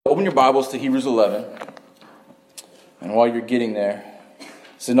open your Bibles to Hebrews 11. And while you're getting there,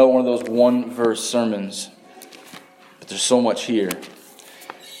 it's another one of those one-verse sermons. But there's so much here.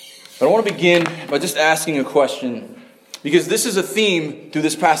 But I want to begin by just asking a question, because this is a theme through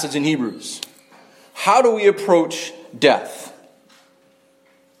this passage in Hebrews. How do we approach death?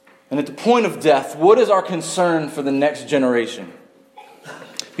 And at the point of death, what is our concern for the next generation?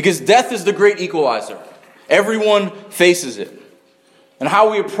 Because death is the great equalizer. Everyone faces it. And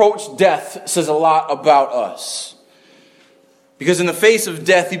how we approach death says a lot about us. Because in the face of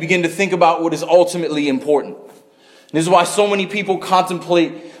death, you begin to think about what is ultimately important. This is why so many people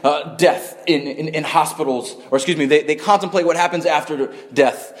contemplate death in hospitals. They contemplate what happens after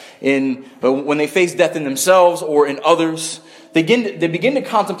death when they face death in themselves or in others. They begin to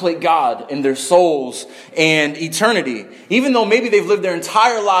contemplate God in their souls and eternity, even though maybe they've lived their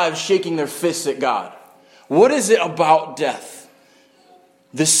entire lives shaking their fists at God. What is it about death?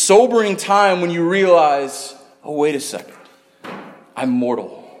 This sobering time when you realize, oh, wait a second. I'm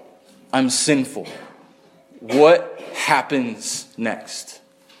mortal. I'm sinful. What happens next?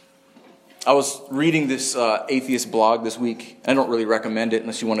 I was reading this atheist blog this week. I don't really recommend it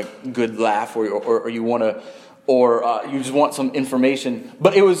unless you want a good laugh or you want to, or you just want some information.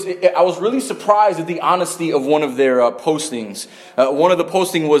 But I was really surprised at the honesty of one of their postings. One of the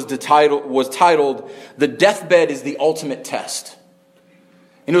posting was titled, "The Deathbed is the Ultimate Test."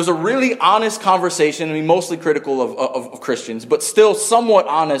 And it was a really honest conversation, mostly critical of Christians, but still somewhat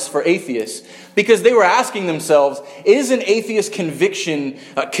honest for atheists, because they were asking themselves, is an atheist conviction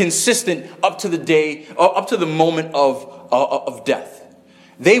consistent up to the moment of death?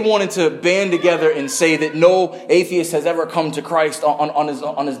 They wanted to band together and say that no atheist has ever come to Christ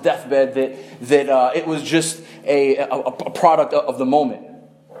on his deathbed, that it was just a product of the moment.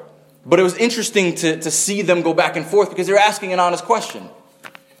 But it was interesting to see them go back and forth, because they're asking an honest question.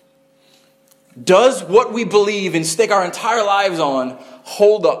 Does what we believe and stake our entire lives on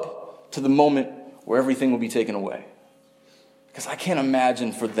hold up to the moment where everything will be taken away? Because I can't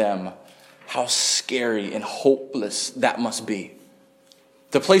imagine for them how scary and hopeless that must be.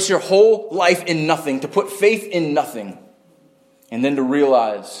 To place your whole life in nothing, to put faith in nothing, and then to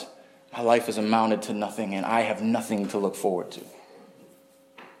realize my life has amounted to nothing and I have nothing to look forward to.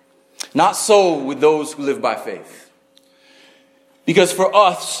 Not so with those who live by faith. Because for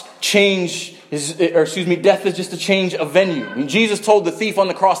us, death is just a change of venue. I mean, Jesus told the thief on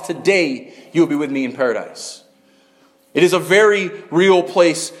the cross, today you will be with me in paradise. It is a very real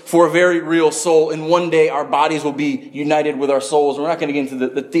place for a very real soul, and one day our bodies will be united with our souls. We're not going to get into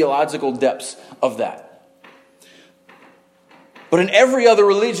the theological depths of that. But in every other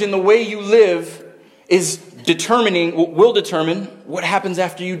religion, the way you live will determine what happens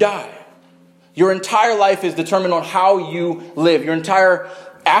after you die. Your entire life is determined on how you live. Your entire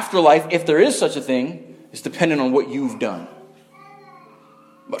afterlife, if there is such a thing, is dependent on what you've done.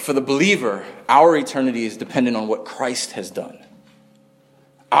 But for the believer, our eternity is dependent on what Christ has done.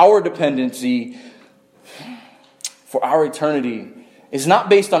 Our dependency for our eternity is not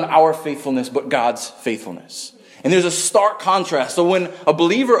based on our faithfulness, but God's faithfulness. And there's a stark contrast. So when a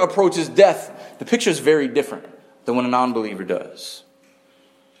believer approaches death, the picture is very different than when a non-believer does.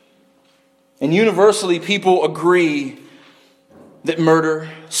 And universally, people agree that murder,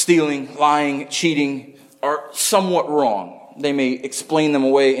 stealing, lying, cheating are somewhat wrong. They may explain them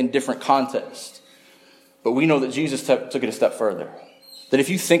away in different contexts. But we know that Jesus took it a step further. That if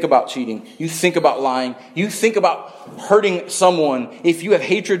you think about cheating, you think about lying, you think about hurting someone, if you have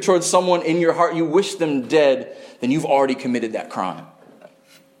hatred towards someone in your heart, you wish them dead, then you've already committed that crime.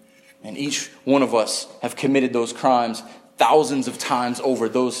 And each one of us have committed those crimes thousands of times over.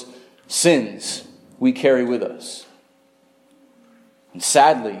 Those sins we carry with us. And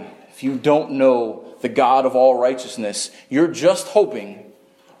sadly, if you don't know the God of all righteousness, you're just hoping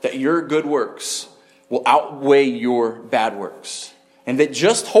that your good works will outweigh your bad works. And that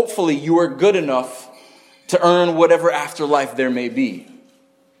just hopefully you are good enough to earn whatever afterlife there may be.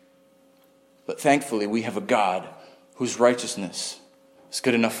 But thankfully, we have a God whose righteousness is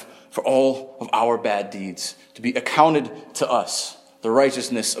good enough for all of our bad deeds to be accounted to us, the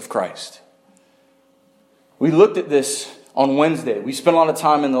righteousness of Christ. We looked at this on Wednesday. We spent a lot of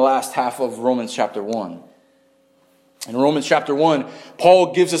time in the last half of Romans chapter 1. In Romans chapter 1,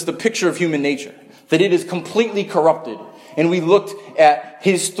 Paul gives us the picture of human nature, that it is completely corrupted. And we looked at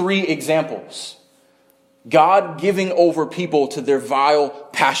his 3 examples. God giving over people to their vile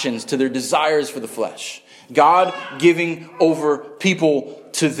passions, to their desires for the flesh. God giving over people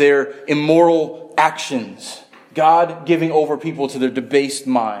to their immoral actions. God giving over people to their debased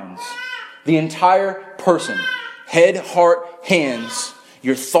minds. The entire person, head, heart, hands,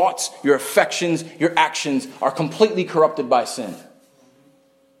 Your thoughts, your affections, your actions are completely corrupted by sin.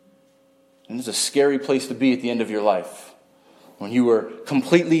 And it's a scary place to be at the end of your life, when you are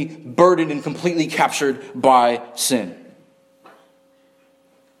completely burdened and completely captured by sin.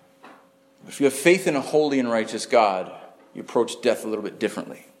 If you have faith in a holy and righteous God, you approach death a little bit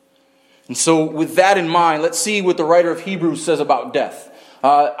differently. And so with that in mind, let's see what the writer of Hebrews says about death.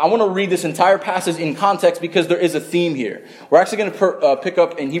 I want to read this entire passage in context because there is a theme here. We're actually going to pick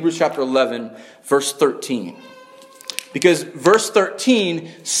up in Hebrews chapter 11, verse 13. Because verse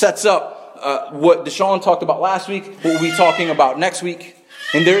 13 sets up what Deshaun talked about last week, what we'll be talking about next week.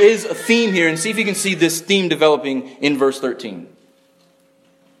 And there is a theme here, and see if you can see this theme developing in verse 13.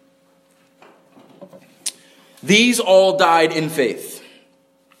 These all died in faith,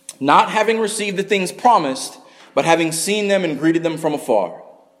 not having received the things promised, but having seen them and greeted them from afar,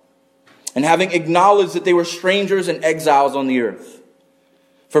 and having acknowledged that they were strangers and exiles on the earth.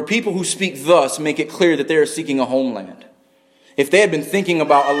 For people who speak thus make it clear that they are seeking a homeland. If they had been thinking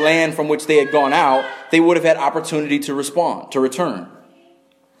about a land from which they had gone out, they would have had opportunity to return.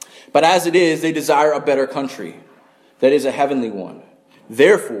 But as it is, they desire a better country, that is a heavenly one.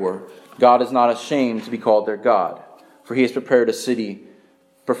 Therefore, God is not ashamed to be called their God, for he has prepared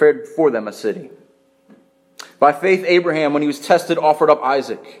for them a city. By faith, Abraham, when he was tested, offered up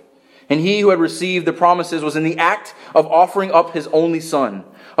Isaac. And he who had received the promises was in the act of offering up his only son,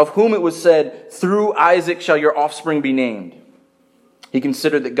 of whom it was said, "Through Isaac shall your offspring be named." He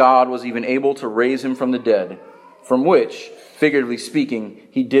considered that God was even able to raise him from the dead, from which, figuratively speaking,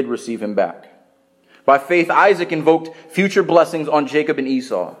 he did receive him back. By faith, Isaac invoked future blessings on Jacob and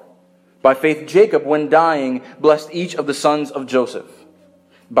Esau. By faith, Jacob, when dying, blessed each of the sons of Joseph,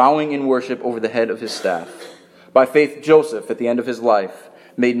 bowing in worship over the head of his staff. By faith, Joseph, at the end of his life,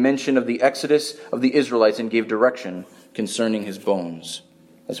 made mention of the exodus of the Israelites and gave direction concerning his bones.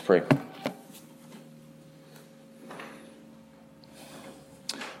 Let's pray.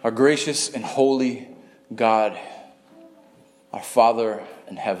 Our gracious and holy God, our Father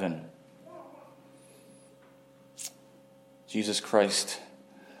in heaven, Jesus Christ,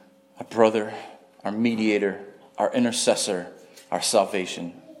 our brother, our mediator, our intercessor, our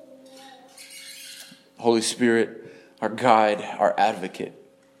salvation. Holy Spirit, our guide, our advocate.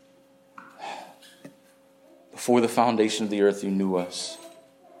 Before the foundation of the earth, you knew us.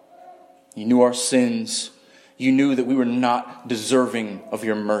 You knew our sins. You knew that we were not deserving of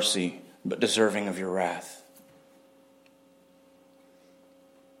your mercy, but deserving of your wrath.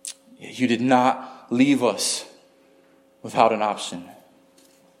 You did not leave us without an option.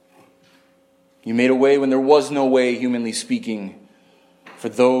 You made a way when there was no way, humanly speaking, for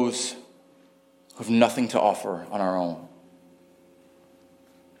those who have nothing to offer on our own.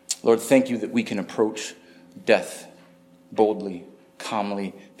 Lord, thank you that we can approach death boldly,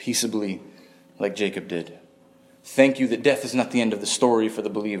 calmly, peaceably, like Jacob did. Thank you that death is not the end of the story for the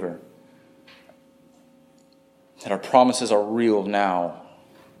believer. That our promises are real now.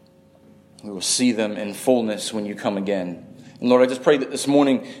 We will see them in fullness when you come again. And Lord, I just pray that this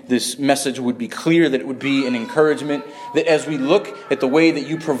morning this message would be clear, that it would be an encouragement, that as we look at the way that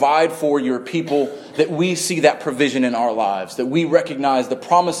you provide for your people, that we see that provision in our lives, that we recognize the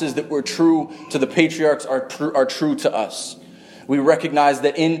promises that were true to the patriarchs are true to us. We recognize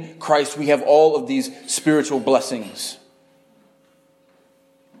that in Christ we have all of these spiritual blessings,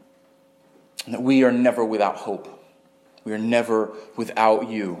 and that we are never without hope. We are never without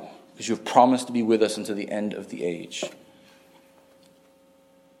you, because you have promised to be with us until the end of the age.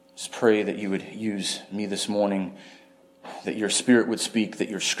 Just pray that you would use me this morning, that your Spirit would speak, that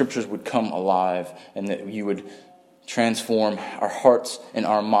your scriptures would come alive, and that you would transform our hearts and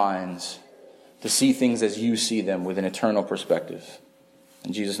our minds to see things as you see them with an eternal perspective.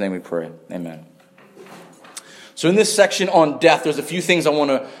 In Jesus' name we pray. Amen. So in this section on death, there's a few things I want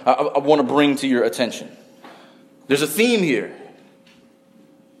to bring to your attention. There's a theme here.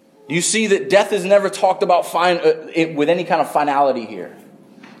 You see that death is never talked about with any kind of finality here.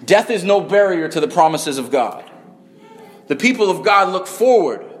 Death is no barrier to the promises of God. The people of God look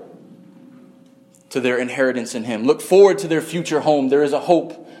forward to their inheritance in Him. Look forward to their future home. There is a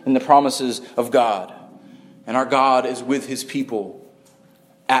hope in the promises of God. And our God is with His people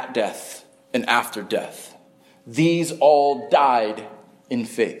at death and after death. These all died in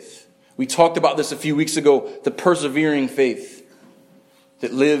faith. We talked about this a few weeks ago, the persevering faith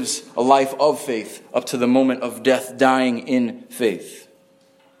that lives a life of faith up to the moment of death, dying in faith.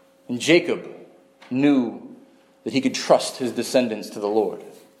 And Jacob knew that he could trust his descendants to the Lord.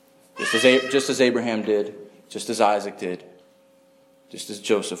 Just as Abraham did, just as Isaac did, just as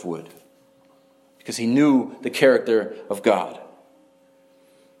Joseph would. Because he knew the character of God.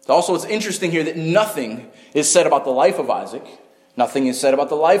 Also, it's interesting here that nothing is said about the life of Isaac. Nothing is said about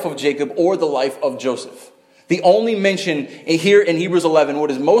the life of Jacob or the life of Joseph. The only mention here in Hebrews 11,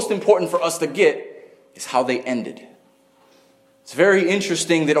 what is most important for us to get, is how they ended. It's very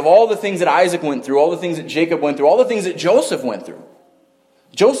interesting that of all the things that Isaac went through, all the things that Jacob went through, all the things that Joseph went through,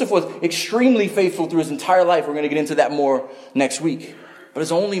 Joseph was extremely faithful through his entire life. We're going to get into that more next week. But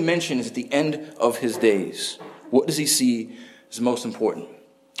his only mention is at the end of his days. What does he see as most important?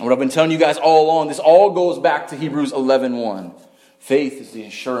 And what I've been telling you guys all along, this all goes back to Hebrews 11:1. Faith is the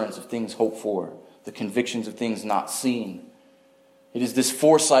assurance of things hoped for, the convictions of things not seen. It is this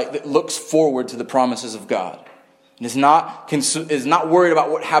foresight that looks forward to the promises of God. And is not worried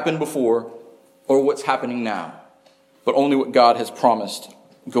about what happened before or what's happening now, but only what God has promised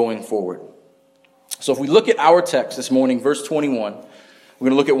going forward. So if we look at our text this morning, verse 21, we're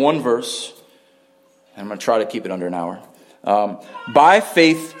going to look at one verse, and I'm going to try to keep it under an hour. By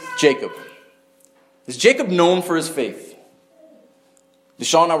faith, Jacob. Is Jacob known for his faith?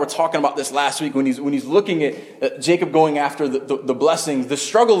 Deshaun and I were talking about this last week when he's looking at Jacob going after the blessings. The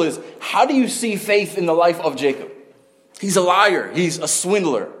struggle is, how do you see faith in the life of Jacob? He's a liar. He's a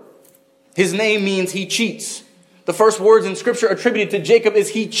swindler. His name means he cheats. The first words in Scripture attributed to Jacob is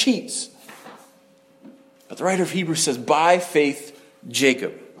he cheats. But the writer of Hebrews says, by faith,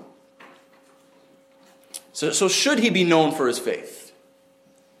 Jacob. So should he be known for his faith?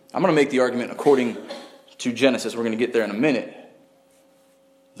 I'm going to make the argument according to Genesis. We're going to get there in a minute.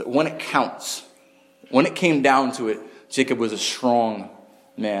 That when it counts, when it came down to it, Jacob was a strong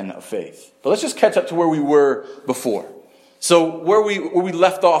man of faith. But let's just catch up to where we were before. So where we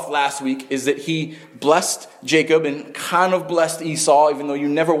left off last week is that he blessed Jacob and kind of blessed Esau, even though you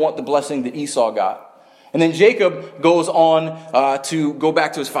never want the blessing that Esau got. And then Jacob goes on to go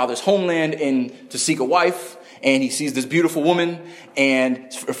back to his father's homeland and to seek a wife. And he sees this beautiful woman.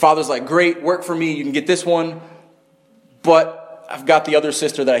 And her father's like, great, work for me. You can get this one. But I've got the other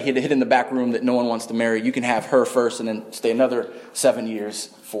sister that I hid in the back room that no one wants to marry. You can have her first and then stay another 7 years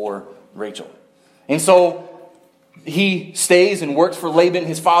for Rachel. And so he stays and works for Laban,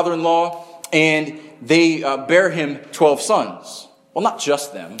 his father-in-law. And they bear him 12 sons. Well, not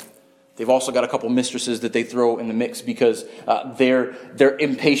just them. They've also got a couple mistresses that they throw in the mix because they're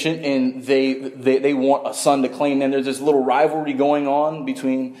impatient and they want a son to claim them. There's this little rivalry going on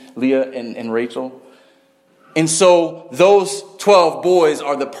between Leah and Rachel. And so those 12 boys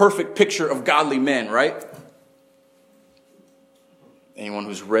are the perfect picture of godly men, right? Anyone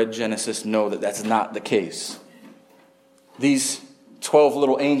who's read Genesis know that that's not the case. These 12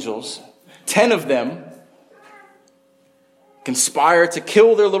 little angels, 10 of them conspire to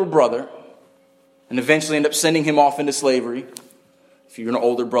kill their little brother and eventually end up sending him off into slavery. If you're an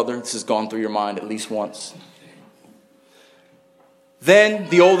older brother, this has gone through your mind at least once. Then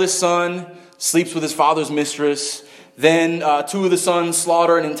the oldest son sleeps with his father's mistress. Then 2 of the sons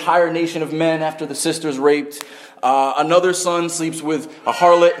slaughter an entire nation of men after the sister's raped. Another son sleeps with a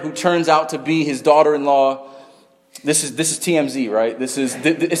harlot who turns out to be his daughter-in-law. This is TMZ, right? This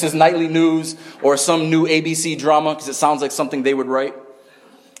is nightly news or some new ABC drama because it sounds like something they would write.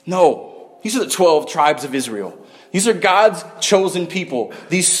 No, these are the 12 tribes of Israel. These are God's chosen people,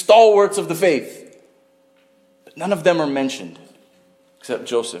 these stalwarts of the faith. But none of them are mentioned except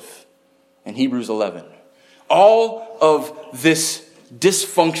Joseph in Hebrews 11. All of this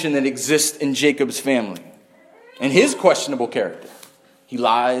dysfunction that exists in Jacob's family and his questionable character. He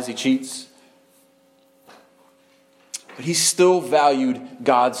lies, he cheats. But he still valued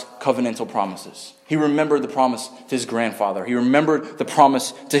God's covenantal promises. He remembered the promise to his grandfather. He remembered the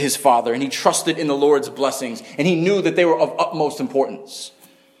promise to his father. And he trusted in the Lord's blessings. And he knew that they were of utmost importance.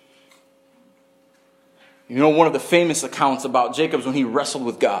 You know, one of the famous accounts about Jacob's when he wrestled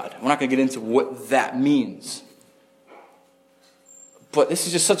with God. We're not going to get into what that means. But this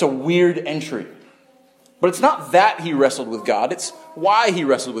is just such a weird entry. But it's not that he wrestled with God. It's why he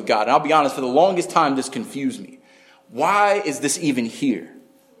wrestled with God. And I'll be honest, for the longest time, this confused me. Why is this even here?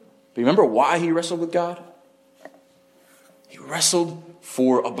 But remember why he wrestled with God? He wrestled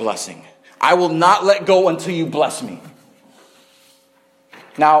for a blessing. I will not let go until you bless me.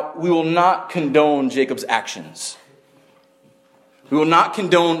 Now, we will not condone Jacob's actions. We will not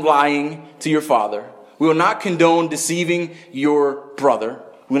condone lying to your father. We will not condone deceiving your brother.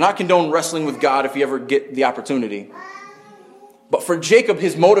 We will not condone wrestling with God if you ever get the opportunity. But for Jacob,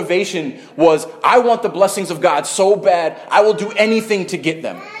 his motivation was, I want the blessings of God so bad, I will do anything to get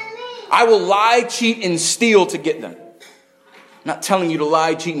them. I will lie, cheat, and steal to get them. I'm not telling you to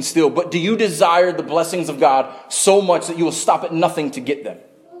lie, cheat, and steal, but do you desire the blessings of God so much that you will stop at nothing to get them?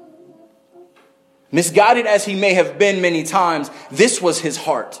 Misguided as he may have been many times, this was his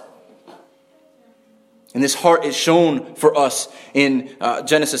heart. And this heart is shown for us in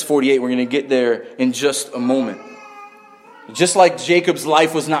Genesis 48. We're going to get there in just a moment. Just like Jacob's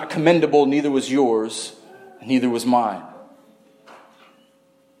life was not commendable, neither was yours, neither was mine.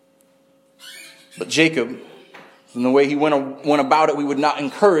 But Jacob, in the way he went about it, we would not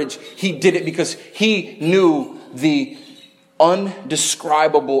encourage. He did it because he knew the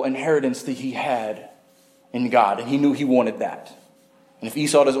undescribable inheritance that he had in God. And he knew he wanted that. And if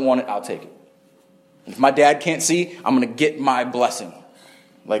Esau doesn't want it, I'll take it. And if my dad can't see, I'm going to get my blessing.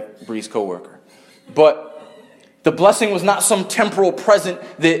 Like Bree's coworker. But the blessing was not some temporal present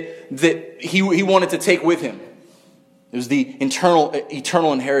that he wanted to take with him. It was the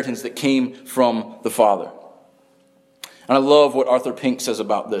eternal inheritance that came from the Father. And I love what Arthur Pink says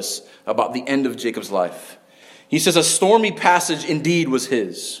about this, about the end of Jacob's life. He says, a stormy passage indeed was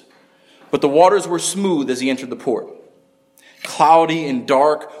his, but the waters were smooth as he entered the port. Cloudy and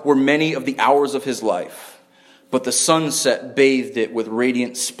dark were many of the hours of his life, but the sunset bathed it with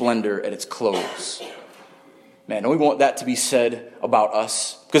radiant splendor at its close. Man, don't we want that to be said about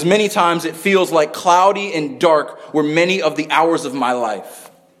us? Because many times it feels like cloudy and dark were many of the hours of my life.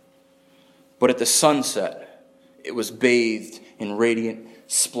 But at the sunset, it was bathed in radiant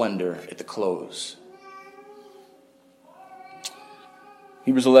splendor at the close.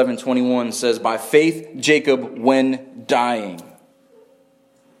 Hebrews 11:21 says, by faith Jacob, when dying,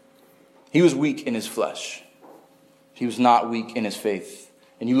 he was weak in his flesh. He was not weak in his faith.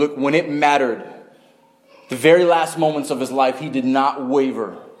 And you look, when it mattered, the very last moments of his life, he did not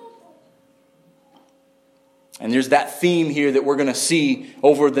waver. And there's that theme here that we're going to see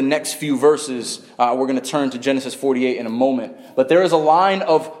over the next few verses. We're going to turn to Genesis 48 in a moment. But there is a line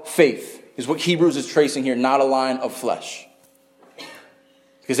of faith, is what Hebrews is tracing here, not a line of flesh.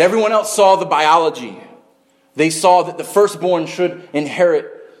 Because everyone else saw the biology. They saw that the firstborn should inherit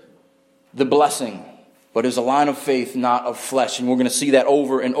the blessing. But it was a line of faith, not of flesh. And we're going to see that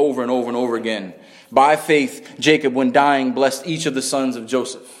over and over and over and over again. By faith, Jacob, when dying, blessed each of the sons of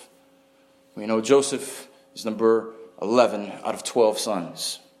Joseph. We know Joseph is number 11 out of 12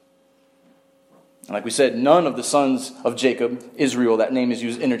 sons. And like we said, none of the sons of Jacob, Israel, that name is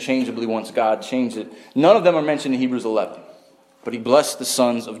used interchangeably once God changed it. None of them are mentioned in Hebrews 11. But he blessed the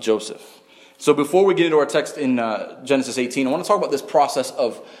sons of Joseph. So before we get into our text in Genesis 18, I want to talk about this process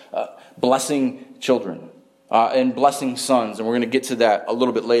of blessing children and blessing sons. And we're going to get to that a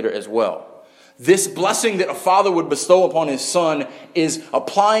little bit later as well. This blessing that a father would bestow upon his son is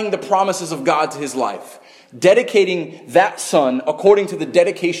applying the promises of God to his life. Dedicating that son according to the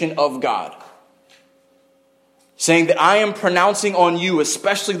dedication of God. Saying that I am pronouncing on you,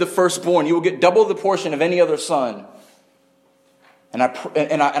 especially the firstborn, you will get double the portion of any other son. And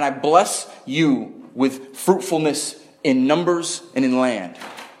I bless you with fruitfulness in numbers and in land.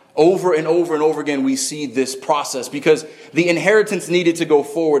 Over and over and over again, we see this process because the inheritance needed to go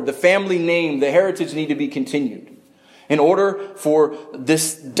forward. The family name, the heritage needed to be continued. In order for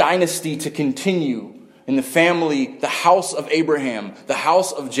this dynasty to continue in the family, the house of Abraham, the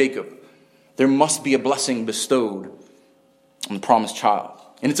house of Jacob, there must be a blessing bestowed on the promised child.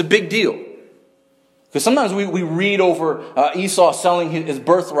 And it's a big deal. Because sometimes we read over Esau selling his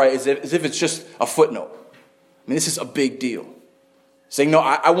birthright as if it's just a footnote. I mean, this is a big deal. Saying, no,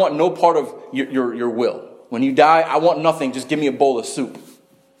 I want no part of your will. When you die, I want nothing. Just give me a bowl of soup.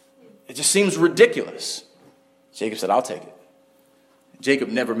 It just seems ridiculous. Jacob said, I'll take it. Jacob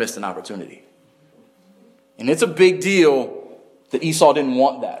never missed an opportunity. And it's a big deal that Esau didn't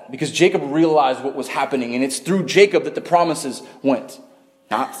want that. Because Jacob realized what was happening. And it's through Jacob that the promises went.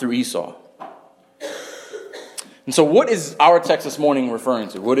 Not through Esau. And so what is our text this morning referring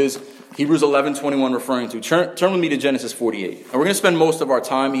to? What is Hebrews 11:21 referring to? Turn with me to Genesis 48. And we're going to spend most of our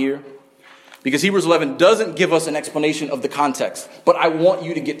time here because Hebrews 11 doesn't give us an explanation of the context. But I want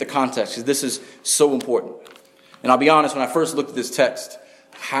you to get the context because this is so important. And I'll be honest, when I first looked at this text,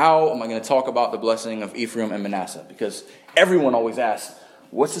 how am I going to talk about the blessing of Ephraim and Manasseh? Because everyone always asks,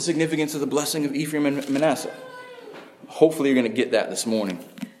 what's the significance of the blessing of Ephraim and Manasseh? Hopefully you're going to get that this morning.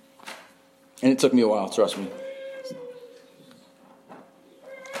 And it took me a while, trust me.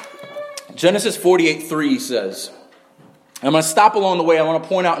 Genesis 48:3 says, and I'm going to stop along the way. I want to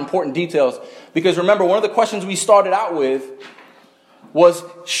point out important details. Because remember, one of the questions we started out with was,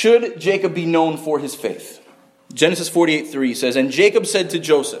 should Jacob be known for his faith? Genesis 48:3 says, and Jacob said to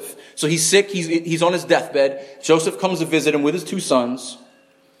Joseph, so he's sick, he's on his deathbed. Joseph comes to visit him with his two sons.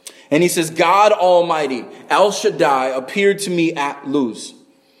 And he says, God Almighty, El Shaddai, appeared to me at Luz,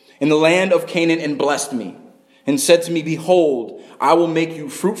 in the land of Canaan, and blessed me, and said to me, behold, I will make you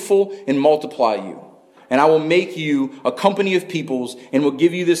fruitful and multiply you. and I will make you a company of peoples, and will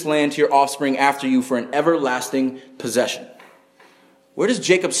give you this land to your offspring after you for an everlasting possession. Where does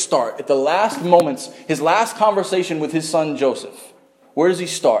Jacob start? At the last moments, his last conversation with his son Joseph. Where does he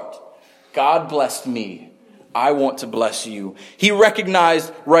start? God blessed me. I want to bless you. He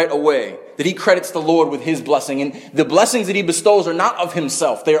recognized right away that he credits the Lord with his blessing. And the blessings that he bestows are not of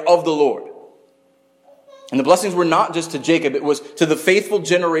himself. They are of the Lord. And the blessings were not just to Jacob. It was to the faithful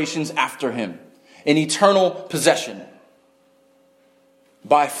generations after him. An eternal possession.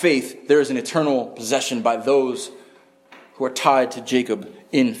 By faith, there is an eternal possession by those who are tied to Jacob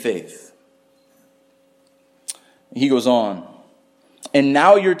in faith. He goes on. And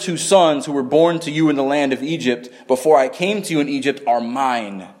now your 2 sons who were born to you in the land of Egypt before I came to you in Egypt are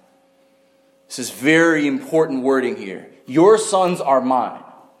mine. This is very important wording here. Your sons are mine.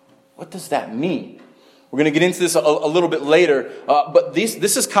 What does that mean? We're going to get into this a little bit later, but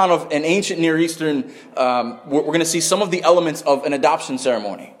this is kind of an ancient Near Eastern, we're going to see some of the elements of an adoption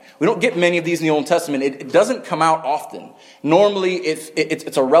ceremony. We don't get many of these in the Old Testament. It doesn't come out often. Normally,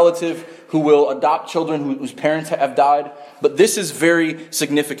 it's a relative who will adopt children whose parents have died, but this is very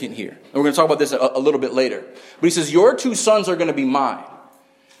significant here. And we're going to talk about this a little bit later. But he says, your 2 sons are going to be mine.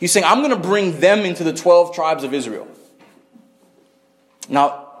 He's saying, I'm going to bring them into the 12 tribes of Israel.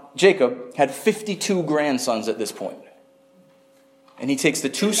 Now, Jacob had 52 grandsons at this point. And he takes the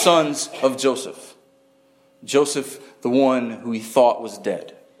 2 sons of Joseph. Joseph, the one who he thought was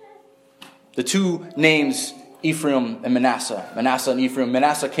dead. The 2 names, Ephraim and Manasseh. Manasseh and Ephraim.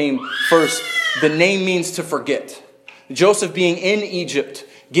 Manasseh came first. The name means to forget. Joseph, being in Egypt,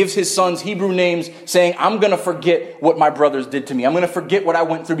 gives his sons Hebrew names, saying, I'm going to forget what my brothers did to me. I'm going to forget what I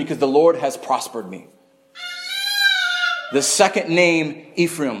went through because the Lord has prospered me. The second name,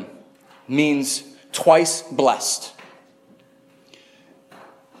 Ephraim, means twice blessed.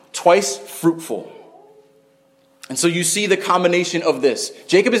 Twice fruitful. And so you see the combination of this.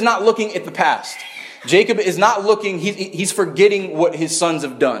 Jacob is not looking at the past. Jacob is not looking, he's forgetting what his sons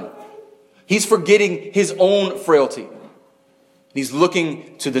have done. He's forgetting his own frailty. He's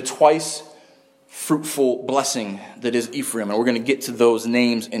looking to the twice fruitful blessing that is Ephraim. And we're going to get to those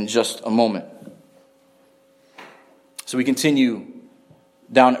names in just a moment. So we continue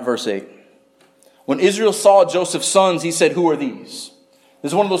down at verse 8. When Israel saw Joseph's sons, he said, who are these?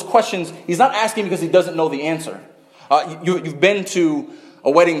 This is one of those questions he's not asking because he doesn't know the answer. You've been to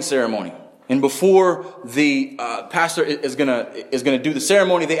a wedding ceremony. And before the pastor is gonna do the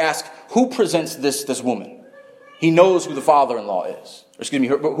ceremony, they ask, who presents this woman? He knows who the father-in-law is. Or excuse me,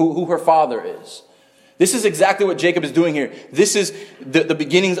 who her father is. This is exactly what Jacob is doing here. This is the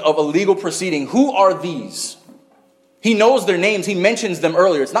beginnings of a legal proceeding. Who are these? He knows their names. He mentions them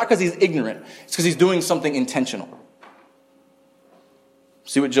earlier. It's not because he's ignorant. It's because he's doing something intentional.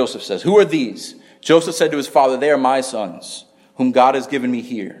 See what Joseph says. Who are these? Joseph said to his father, they are my sons, whom God has given me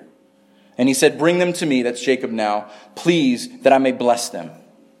here. And he said, bring them to me, that's Jacob now, please, that I may bless them.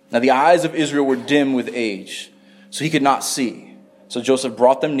 Now the eyes of Israel were dim with age, so he could not see. So Joseph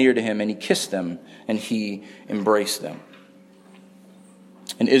brought them near to him, and he kissed them, and he embraced them.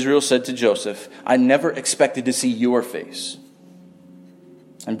 And Israel said to Joseph, I never expected to see your face.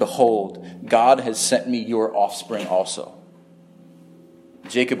 And behold, God has sent me your offspring also.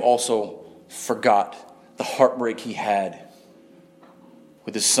 Jacob also forgot the heartbreak he had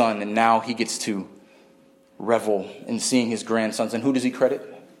with his son, and now he gets to revel in seeing his grandsons. And who does he credit?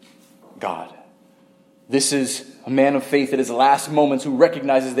 God. This is a man of faith at his last moments who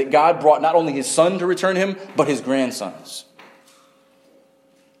recognizes that God brought not only his son to return him, but his grandsons.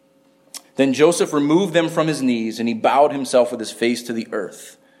 Then Joseph removed them from his knees, and he bowed himself with his face to the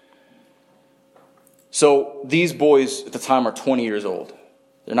earth. So these boys at the time are 20 years old.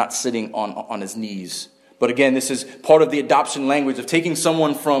 They're not sitting on his knees. But again, this is part of the adoption language of taking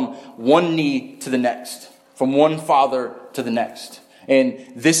someone from one knee to the next, from one father to the next.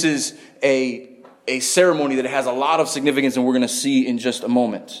 And this is a ceremony that has a lot of significance, and we're going to see in just a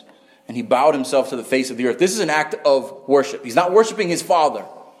moment. And he bowed himself to the face of the earth. This is an act of worship. He's not worshiping his father,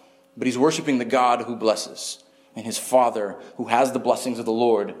 but he's worshiping the God who blesses, and his father who has the blessings of the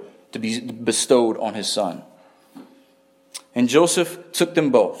Lord to be bestowed on his son. And Joseph took them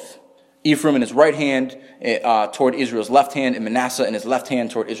both, Ephraim in his right hand toward Israel's left hand, and Manasseh in his left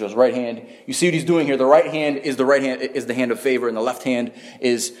hand toward Israel's right hand. You see what he's doing here. The right hand is the hand of favor, and the left hand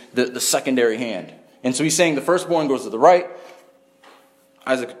is the secondary hand. And so he's saying the firstborn goes to the right,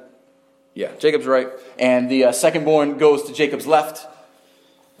 Jacob's right, and the secondborn goes to Jacob's left.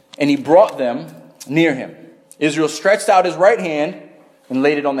 And he brought them near him. Israel stretched out his right hand and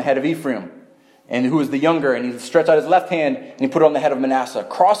laid it on the head of Ephraim, and who was the younger, and he stretched out his left hand and he put it on the head of Manasseh,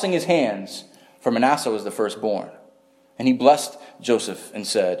 crossing his hands for Manasseh was the firstborn. And he blessed Joseph and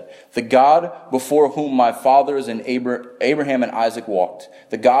said, "The God before whom my fathers and Abraham and Isaac walked,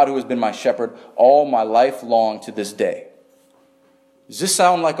 the God who has been my shepherd all my life long to this day." Does this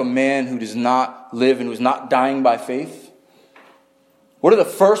sound like a man who does not live and who is not dying by faith? What are the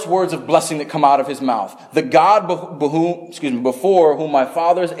first words of blessing that come out of his mouth? The God before whom my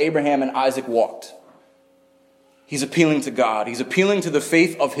fathers Abraham and Isaac walked. He's appealing to God. He's appealing to the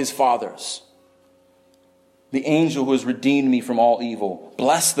faith of his fathers. The angel who has redeemed me from all evil.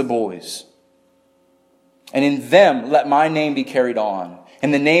 Bless the boys. And in them let my name be carried on.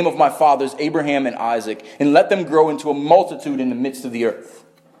 In the name of my fathers Abraham and Isaac. And let them grow into a multitude in the midst of the earth.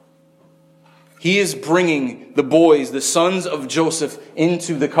 He is bringing the boys, the sons of Joseph,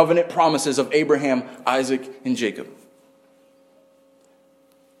 into the covenant promises of Abraham, Isaac, and Jacob.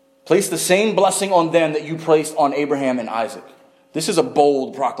 Place the same blessing on them that you placed on Abraham and Isaac. This is a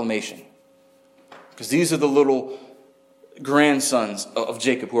bold proclamation. Because these are the little grandsons of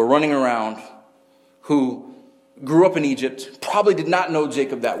Jacob who are running around, who grew up in Egypt, probably did not know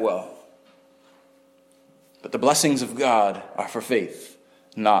Jacob that well. But the blessings of God are for faith,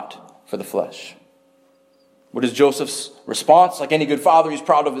 not for the flesh. What is Joseph's response? Like any good father, he's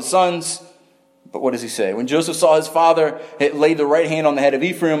proud of his sons. But what does he say? When Joseph saw his father, it laid the right hand on the head of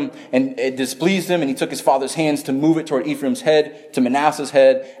Ephraim, and it displeased him, and he took his father's hands to move it toward Ephraim's head, to Manasseh's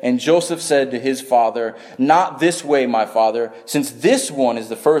head. And Joseph said to his father, "Not this way, my father, since this one is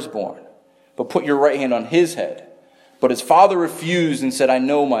the firstborn, but put your right hand on his head." But his father refused and said, "I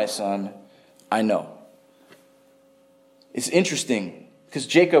know, my son, I know." It's interesting, because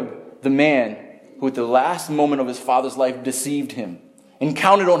Jacob, the man who at the last moment of his father's life deceived him, and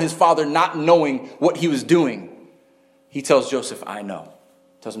counted on his father not knowing what he was doing, he tells Joseph, "I know."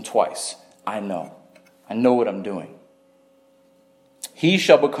 Tells him twice, "I know. I know what I'm doing." He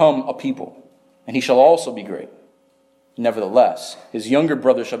shall become a people, and he shall also be great. Nevertheless, his younger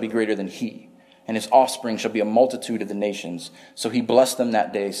brother shall be greater than he, and his offspring shall be a multitude of the nations. So he blessed them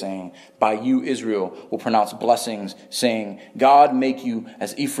that day, saying, "By you Israel will pronounce blessings, saying, God make you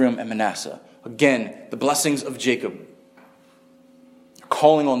as Ephraim and Manasseh." Again, the blessings of Jacob,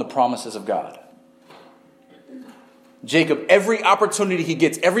 calling on the promises of God. Jacob, every opportunity he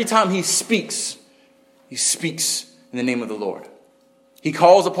gets, every time he speaks in the name of the Lord. He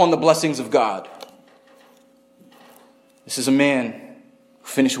calls upon the blessings of God. This is a man who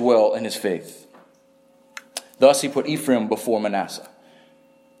finished well in his faith. Thus he put Ephraim before Manasseh.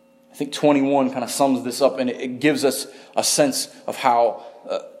 I think 21 kind of sums this up, and it gives us a sense of how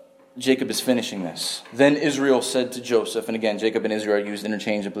Jacob is finishing this. Then Israel said to Joseph, and again, Jacob and Israel are used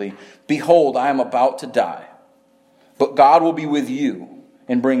interchangeably, "Behold, I am about to die, but God will be with you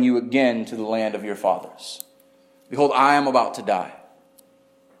and bring you again to the land of your fathers." Behold, I am about to die.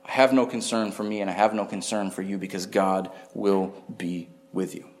 I have no concern for me, and I have no concern for you, because God will be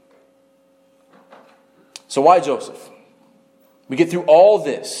with you. So why Joseph? We get through all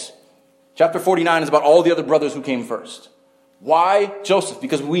this. Chapter 49 is about all the other brothers who came first. Why Joseph?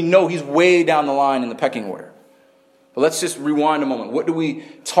 Because we know he's way down the line in the pecking order. But let's just rewind a moment. What did we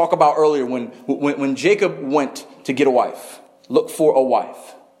talk about earlier when Jacob went to get a wife? Look for a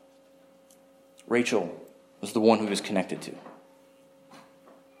wife. Rachel was the one he was connected to.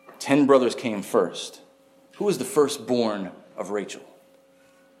 10 brothers came first. Who was the firstborn of Rachel?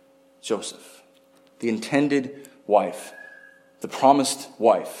 Joseph. The intended wife. The promised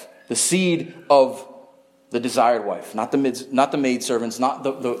wife. The seed of the desired wife, not the maidservants, not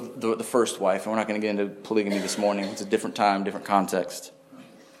the first wife. And we're not going to get into polygamy this morning. It's a different time, different context.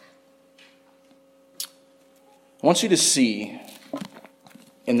 I want you to see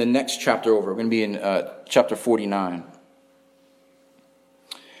in the next chapter over, we're going to be in chapter 49.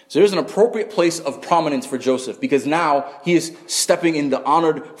 So there's an appropriate place of prominence for Joseph, because now he is stepping in the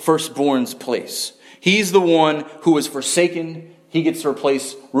honored firstborn's place. He's the one who was forsaken. He gets to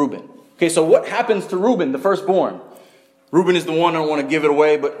replace Reuben. Okay, so what happens to Reuben, the firstborn? Reuben is the one, I don't want to give it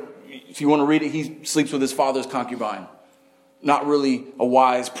away, but if you want to read it, he sleeps with his father's concubine. Not really a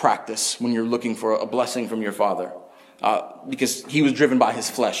wise practice when you're looking for a blessing from your father. Because he was driven by his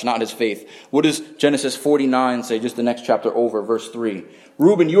flesh, not his faith. What does Genesis 49 say, just the next chapter over, verse 3?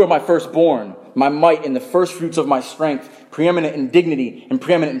 "Reuben, you are my firstborn, my might and the first fruits of my strength, preeminent in dignity and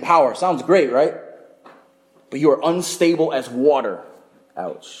preeminent in power." Sounds great, right? But you are unstable as water.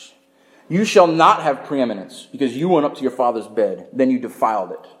 Ouch. "You shall not have preeminence, because you went up to your father's bed. Then you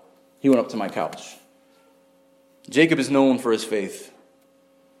defiled it. He went up to my couch." Jacob is known for his faith.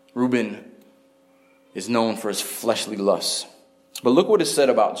 Reuben is known for his fleshly lusts. But look what is said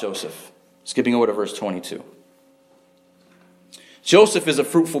about Joseph. Skipping over to verse 22. "Joseph is a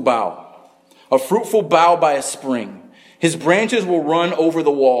fruitful bough, a fruitful bough by a spring. His branches will run over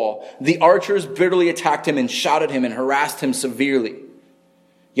the wall. The archers bitterly attacked him and shot at him and harassed him severely.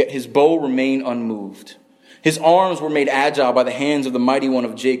 Yet his bow remained unmoved. His arms were made agile by the hands of the mighty one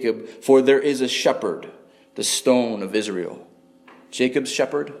of Jacob, for there is a shepherd, the stone of Israel. Jacob's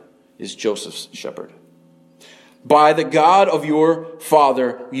shepherd is Joseph's shepherd. By the God of your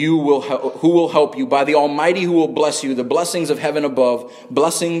father, who will help you, by the Almighty who will bless you, the blessings of heaven above,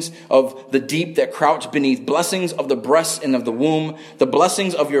 blessings of the deep that crouch beneath, blessings of the breast and of the womb, the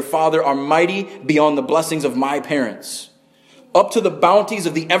blessings of your father are mighty beyond the blessings of my parents, up to the bounties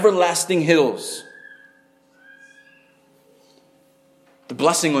of the everlasting hills. The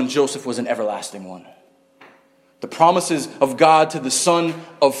blessing on Joseph was an everlasting one. The promises of God to the son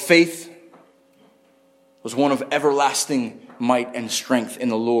of faith was one of everlasting might and strength in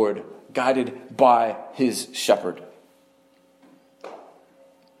the Lord, guided by his shepherd.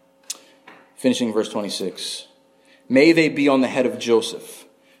 Finishing verse 26. May they be on the head of Joseph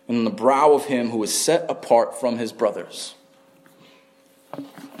and on the brow of him who is set apart from his brothers.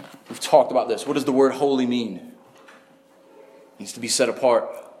 We've talked about this. What does the word holy mean? It means to be set apart.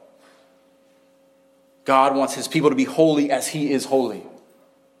 God wants his people to be holy as he is holy.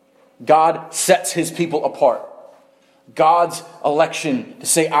 God sets his people apart. God's election to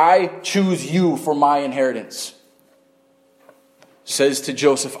say, I choose you for my inheritance, says to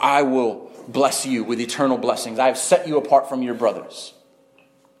Joseph, I will bless you with eternal blessings. I have set you apart from your brothers.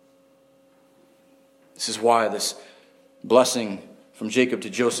 This is why this blessing from Jacob to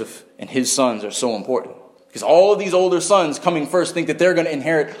Joseph and his sons are so important. Because all of these older sons coming first think that they're going to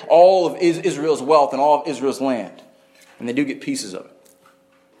inherit all of Israel's wealth and all of Israel's land. And they do get pieces of it.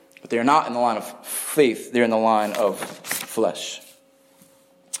 But they are not in the line of faith. They're in the line of flesh.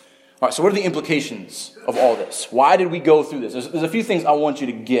 All right, so what are the implications of all this? Why did we go through this? There's a few things I want you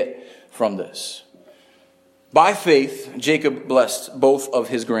to get from this. By faith, Jacob blessed both of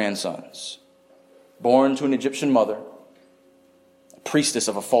his grandsons. Born to an Egyptian mother, a priestess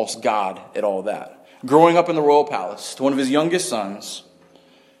of a false god at all that. Growing up in the royal palace, to one of his youngest sons,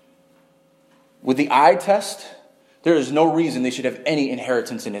 with the eye test, there is no reason they should have any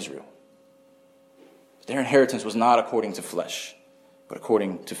inheritance in Israel. Their inheritance was not according to flesh, but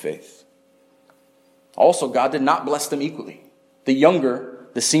according to faith. Also, God did not bless them equally. The younger,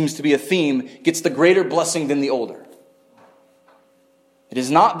 this seems to be a theme, gets the greater blessing than the older. It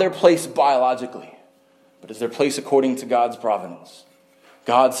is not their place biologically, but is their place according to God's providence.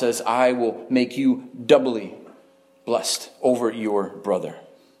 God says, I will make you doubly blessed over your brother.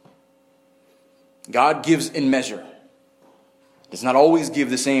 God gives in measure. Does not always give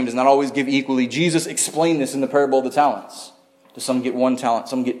the same, does not always give equally. Jesus explained this in the parable of the talents. Does some get 1 talent,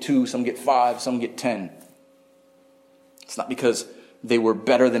 some get 2, some get 5, some get 10. It's not because they were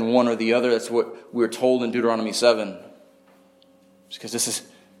better than one or the other. That's what we're told in Deuteronomy 7. It's because this is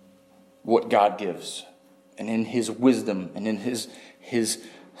what God gives. And in his wisdom and in his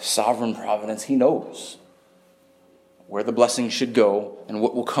sovereign providence, he knows where the blessings should go and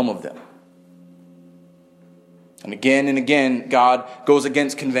what will come of them. And again, God goes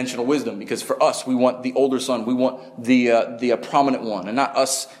against conventional wisdom, because for us, we want the older son, we want the prominent one, and not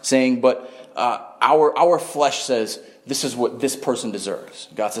us saying, but our flesh says this is what this person deserves.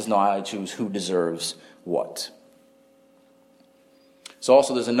 God says, no, I choose who deserves what. So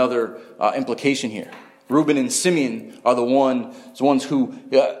also, there's another implication here. Reuben and Simeon are the ones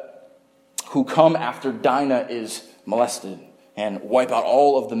who come after Dinah is molested and wipe out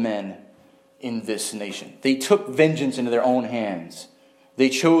all of the men in this nation. They took vengeance into their own hands. They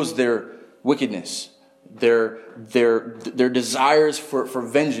chose their wickedness, their desires for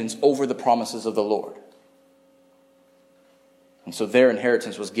vengeance over the promises of the Lord. And so their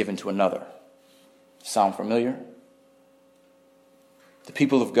inheritance was given to another. Sound familiar? The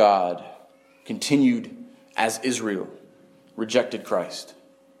people of God continued as Israel, rejected Christ.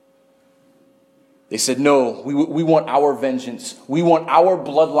 They said, no, we want our vengeance. We want our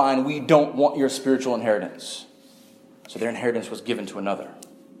bloodline. We don't want your spiritual inheritance. So their inheritance was given to another.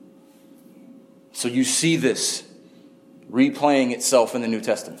 So you see this replaying itself in the New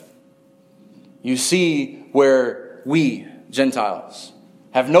Testament. You see where we, Gentiles,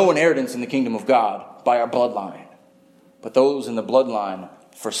 have no inheritance in the kingdom of God by our bloodline. But those in the bloodline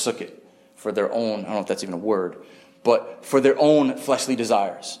forsook it for their own, I don't know if that's even a word, but for their own fleshly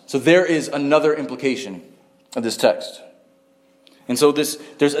desires. So there is another implication of this text. And so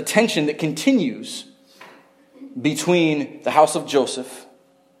there's a tension that continues between the house of Joseph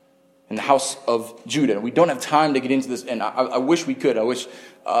and the house of Judah. We don't have time to get into this, and I wish we could. I wish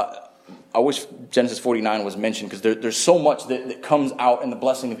I wish Genesis 49 was mentioned, because there's so much that comes out in the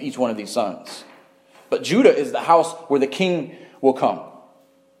blessing of each one of these sons. But Judah is the house where the king will come.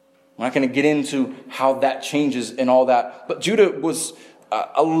 I'm not going to get into how that changes and all that. But Judah was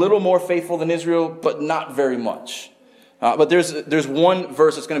a little more faithful than Israel, but not very much. But there's one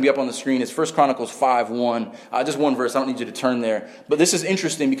verse that's going to be up on the screen. It's 1 Chronicles 5:1. Just one verse. I don't need you to turn there. But this is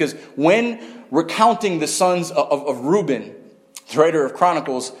interesting, because when recounting the sons of Reuben, the writer of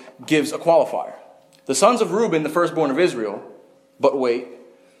Chronicles gives a qualifier. The sons of Reuben, the firstborn of Israel, but wait,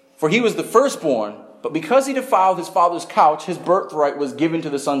 for he was the firstborn, but because he defiled his father's couch, his birthright was given to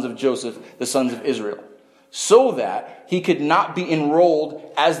the sons of Joseph, the sons of Israel, so that he could not be enrolled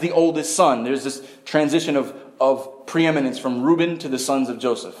as the oldest son. There's this transition of preeminence from Reuben to the sons of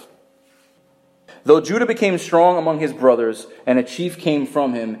Joseph. Though Judah became strong among his brothers, and a chief came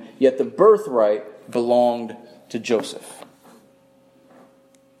from him, yet the birthright belonged to Joseph.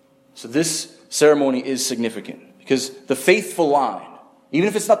 So this ceremony is significant, because the faithful line, even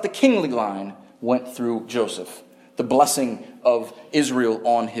if it's not the kingly line, went through Joseph. The blessing of Israel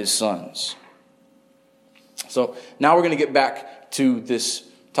on his sons. So now we're going to get back to this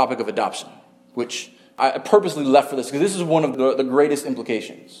topic of adoption, which I purposely left for this, because this is one of the greatest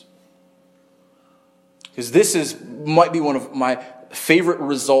implications. Because this might be one of my favorite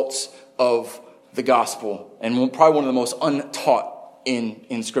results of the gospel, and probably one of the most untaught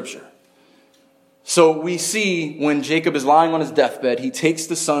in Scripture. So we see when Jacob is lying on his deathbed, he takes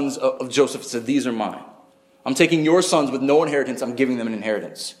the sons of Joseph and says, "These are mine. I'm taking your sons with no inheritance, I'm giving them an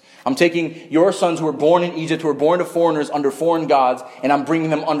inheritance. I'm taking your sons who were born in Egypt, who were born to foreigners under foreign gods, and I'm bringing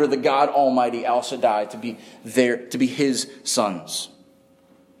them under the God Almighty, El Shaddai, to be his sons."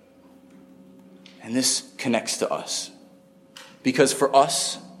 And this connects to us. Because for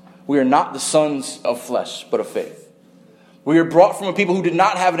us, we are not the sons of flesh, but of faith. We are brought from a people who did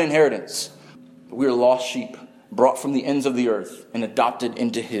not have an inheritance. But we are lost sheep, brought from the ends of the earth and adopted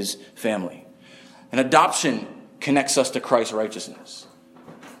into his family. And adoption connects us to Christ's righteousness.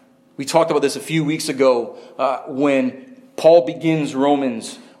 We talked about this a few weeks ago when Paul begins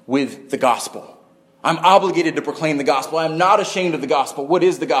Romans with the gospel. I'm obligated to proclaim the gospel. I'm not ashamed of the gospel. What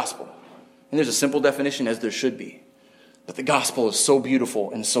is the gospel? And there's a simple definition, as there should be. But the gospel is so beautiful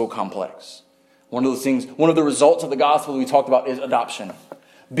and so complex. One of the results of the gospel that we talked about is adoption.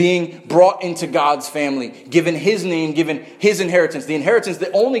 Being brought into God's family, given his name, given his inheritance, the inheritance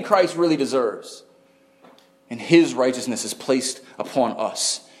that only Christ really deserves. And his righteousness is placed upon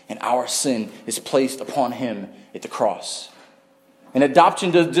us, and our sin is placed upon him at the cross. And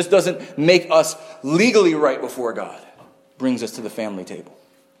adoption just doesn't make us legally right before God. It brings us to the family table.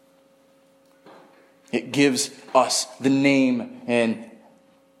 It gives us the name and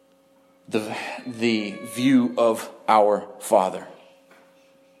the view of our Father.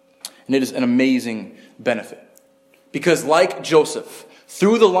 And it is an amazing benefit. Because like Joseph,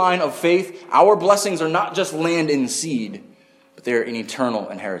 through the line of faith, our blessings are not just land and seed, but they're an eternal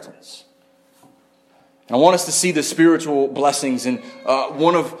inheritance. And I want us to see the spiritual blessings. And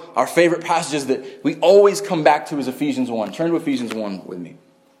one of our favorite passages that we always come back to is Ephesians 1. Turn to Ephesians 1 with me.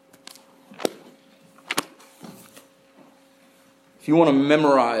 If you want to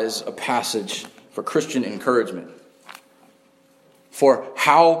memorize a passage for Christian encouragement, for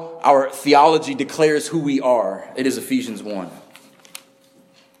how our theology declares who we are, it is Ephesians 1.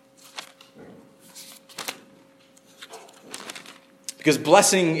 Because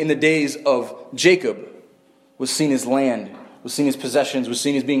blessing in the days of Jacob was seen as land, was seen as possessions, was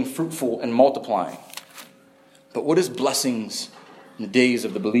seen as being fruitful and multiplying. But what is blessings in the days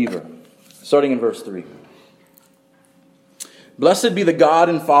of the believer? Starting in verse 3. Blessed be the God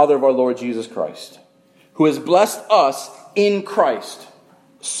and Father of our Lord Jesus Christ, who has blessed us in Christ,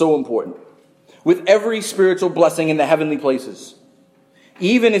 so important, with every spiritual blessing in the heavenly places,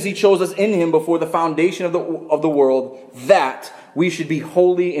 even as he chose us in him before the foundation of the world, that we should be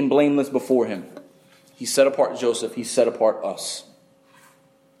holy and blameless before him. He set apart Joseph, he set apart us.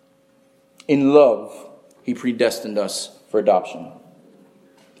 In love, he predestined us for adoption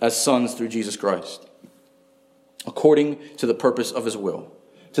as sons through Jesus Christ, according to the purpose of his will,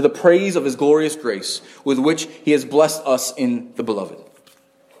 to the praise of his glorious grace, with which he has blessed us in the beloved.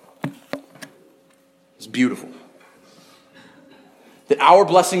 It's beautiful. That our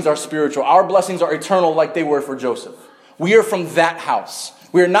blessings are spiritual. Our blessings are eternal like they were for Joseph. We are from that house.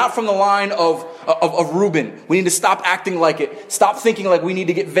 We are not from the line of Reuben. We need to stop acting like it. Stop thinking like we need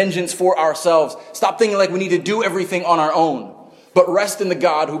to get vengeance for ourselves. Stop thinking like we need to do everything on our own. But rest in the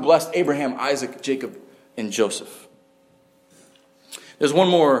God who blessed Abraham, Isaac, Jacob, and Joseph. There's one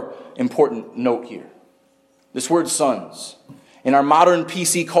more important note here. This word sons. In our modern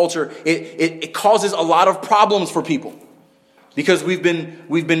PC culture, it causes a lot of problems for people. Because we've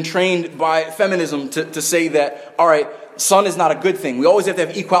been trained by feminism to say that, all right, son is not a good thing. We always have to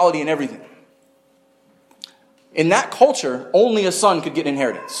have equality in everything. In that culture, only a son could get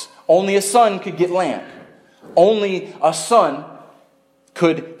inheritance. Only a son could get land. Only a son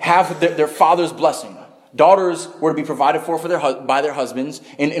could have their father's blessing. Daughters were to be provided for by their husbands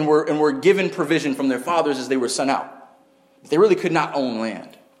and were given provision from their fathers as they were sent out. They really could not own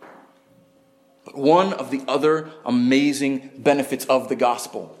land. But one of the other amazing benefits of the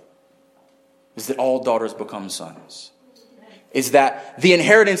gospel is that all daughters become sons. Is that the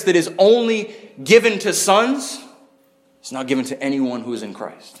inheritance that is only given to sons is now given to anyone who is in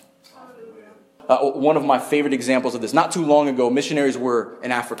Christ. One of my favorite examples of this, not too long ago, missionaries were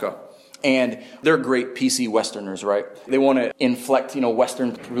in Africa. And they're great PC Westerners, right? They want to inflect,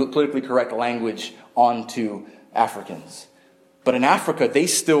 Western politically correct language onto Africans. But in Africa, they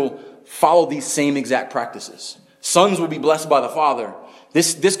still follow these same exact practices. Sons will be blessed by the father.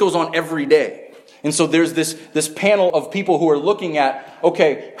 This goes on every day. And so there's this panel of people who are looking at,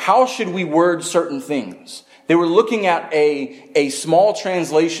 okay, how should we word certain things? They were looking at a small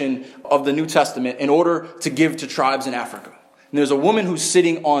translation of the New Testament in order to give to tribes in Africa. And there's a woman who's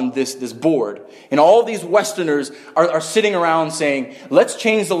sitting on this board. And all these Westerners are sitting around saying, let's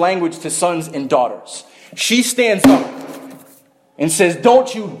change the language to sons and daughters. She stands up and says,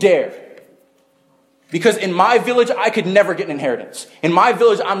 don't you dare. Because in my village, I could never get an inheritance. In my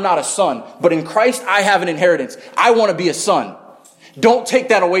village, I'm not a son. But in Christ, I have an inheritance. I want to be a son. Don't take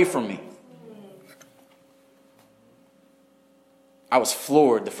that away from me. I was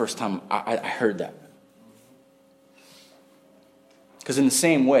floored the first time I heard that. Because in the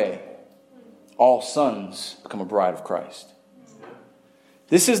same way, all sons become a bride of Christ.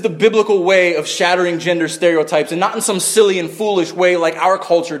 This is the biblical way of shattering gender stereotypes, and not in some silly and foolish way like our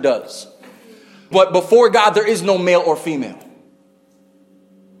culture does. But before God, there is no male or female.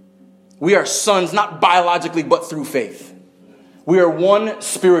 We are sons, not biologically, but through faith. We are one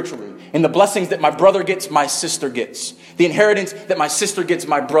spiritually. And the blessings that my brother gets, my sister gets. The inheritance that my sister gets,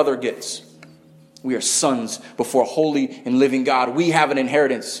 my brother gets. We are sons before a holy and living God. We have an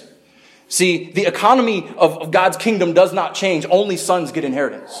inheritance. See, the economy of God's kingdom does not change. Only sons get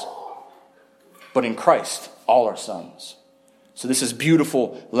inheritance. But in Christ, all are sons. So this is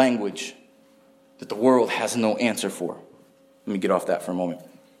beautiful language that the world has no answer for. Let me get off that for a moment.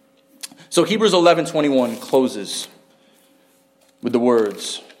 So Hebrews 11:21 closes with the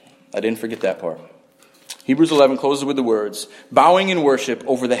words. I didn't forget that part. Hebrews 11 closes with the words, bowing in worship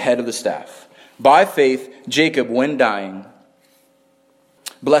over the head of the staff. By faith, Jacob, when dying,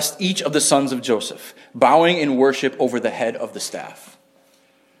 blessed each of the sons of Joseph, bowing in worship over the head of the staff.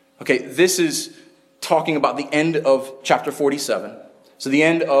 Okay, this is talking about the end of chapter 47. So the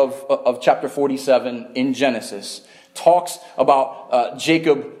end of chapter 47 in Genesis talks about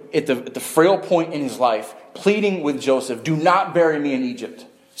Jacob at the frail point in his life, pleading with Joseph, do not bury me in Egypt.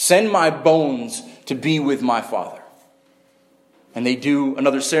 Send my bones to be with my father. And they do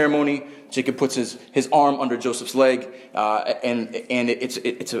another ceremony. Jacob puts his arm under Joseph's leg, and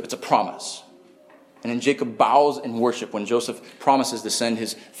it's a promise. And then Jacob bows in worship when Joseph promises to send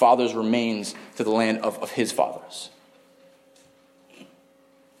his father's remains to the land of his fathers.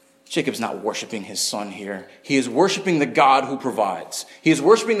 Jacob's not worshiping his son here. He is worshiping the God who provides. He is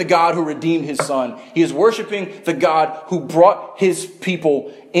worshiping the God who redeemed his son. He is worshiping the God who brought his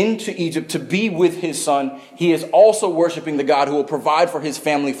people into Egypt to be with his son. He is also worshiping the God who will provide for his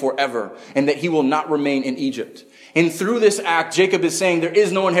family forever and that he will not remain in Egypt. And through this act, Jacob is saying there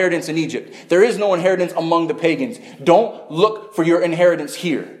is no inheritance in Egypt. There is no inheritance among the pagans. Don't look for your inheritance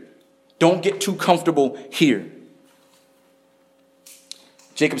here. Don't get too comfortable here.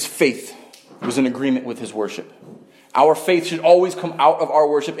 Jacob's faith was in agreement with his worship. Our faith should always come out of our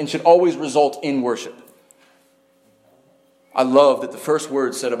worship and should always result in worship. I love that the first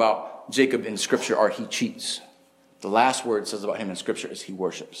word said about Jacob in Scripture are he cheats. The last word says about him in Scripture is he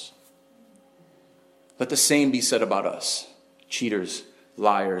worships. Let the same be said about us, cheaters,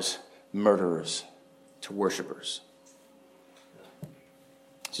 liars, murderers, to worshipers.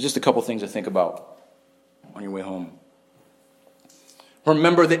 So just a couple things to think about on your way home.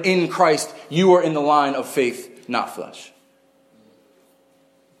 Remember that in Christ, you are in the line of faith, not flesh.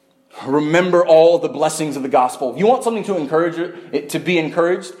 Remember all the blessings of the gospel. If you want something to encourage it to be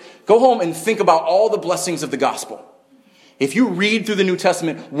encouraged, go home and think about all the blessings of the gospel. If you read through the New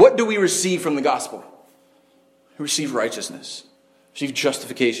Testament, what do we receive from the gospel? We receive righteousness, we receive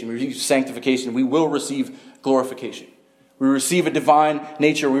justification, we receive sanctification, we will receive glorification. We receive a divine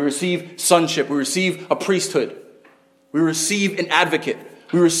nature, we receive sonship, we receive a priesthood. We receive an advocate.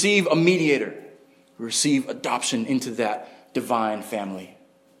 We receive a mediator. We receive adoption into that divine family.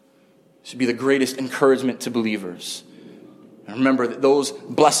 It should be the greatest encouragement to believers. And remember that those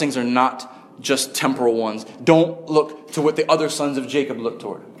blessings are not just temporal ones. Don't look to what the other sons of Jacob looked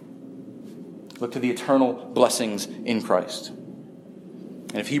toward. Look to the eternal blessings in Christ.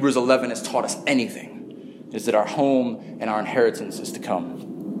 And if Hebrews 11 has taught us anything, it is that our home and our inheritance is to come.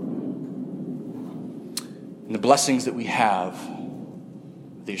 And the blessings that we have,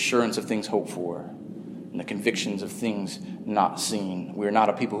 the assurance of things hoped for, and the convictions of things not seen. We are not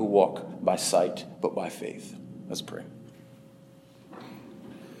a people who walk by sight, but by faith. Let's pray.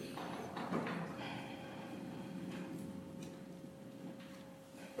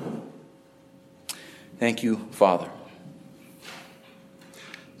 Thank you, Father,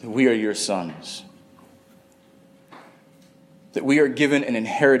 that we are your sons, that we are given an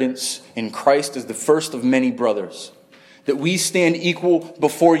inheritance in Christ as the first of many brothers, that we stand equal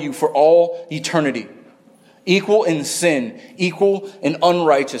before you for all eternity, equal in sin, equal in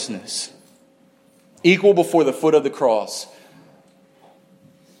unrighteousness, equal before the foot of the cross,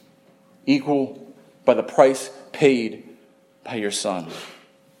 equal by the price paid by your Son.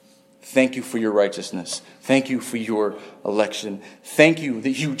 Thank you for your righteousness. Thank you for your election. Thank you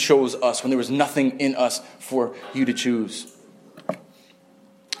that you chose us when there was nothing in us for you to choose.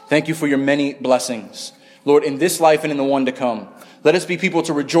 Thank you for your many blessings. Lord, in this life and in the one to come, let us be people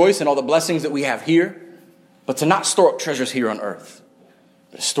to rejoice in all the blessings that we have here, but to not store up treasures here on earth,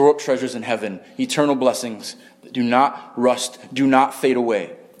 but to store up treasures in heaven, eternal blessings that do not rust, do not fade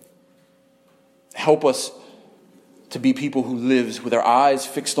away. Help us to be people who lives with our eyes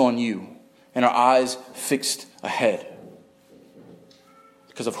fixed on you and our eyes fixed ahead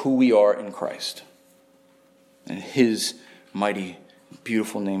because of who we are in Christ. In his mighty,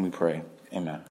 beautiful name we pray. Amen.